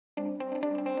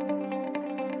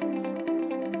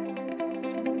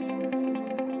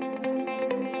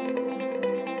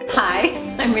Hi,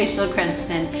 I'm Rachel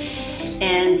Krensman,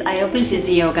 and I opened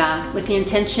Physi-Yoga with the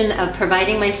intention of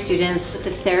providing my students with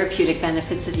the therapeutic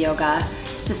benefits of yoga,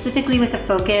 specifically with a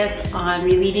focus on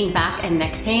relieving back and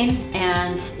neck pain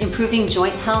and improving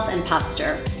joint health and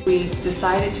posture. We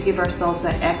decided to give ourselves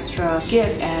that extra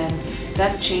gift, and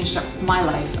that changed my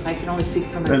life. I can only speak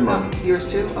for myself. And mine.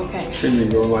 Yours too? Okay. Changing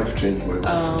your life changed my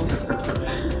life.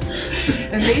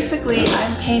 And basically,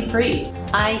 I'm pain-free.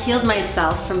 I healed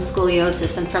myself from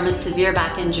scoliosis and from a severe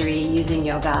back injury using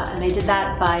yoga, and I did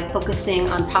that by focusing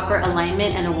on proper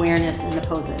alignment and awareness in the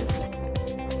poses.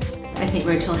 I think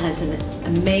Rachel has an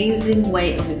amazing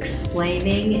way of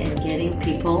explaining and getting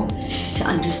people to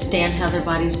understand how their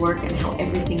bodies work and how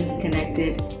everything is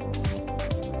connected.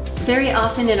 Very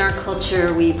often in our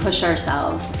culture we push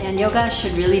ourselves, and yoga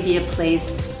should really be a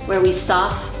place where we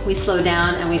stop, we slow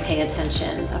down, and we pay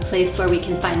attention. A place where we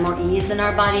can find more ease in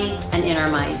our body and in our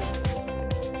mind.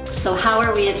 So how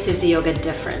are we at Physi-Yoga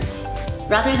different?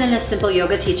 Rather than a simple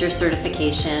yoga teacher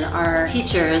certification, our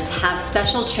teachers have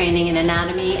special training in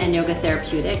anatomy and yoga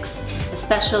therapeutics,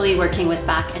 especially working with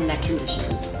back and neck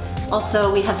conditions.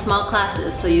 Also, we have small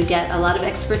classes, so you get a lot of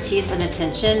expertise and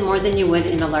attention, more than you would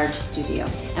in a large studio.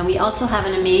 And we also have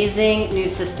an amazing new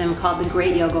system called the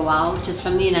Great Yoga Wow, which is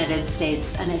from the United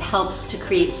States, and it helps to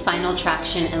create spinal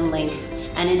traction and length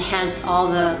and enhance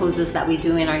all the poses that we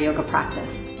do in our yoga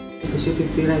practice. פשוט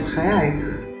הצילה את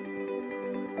חיי.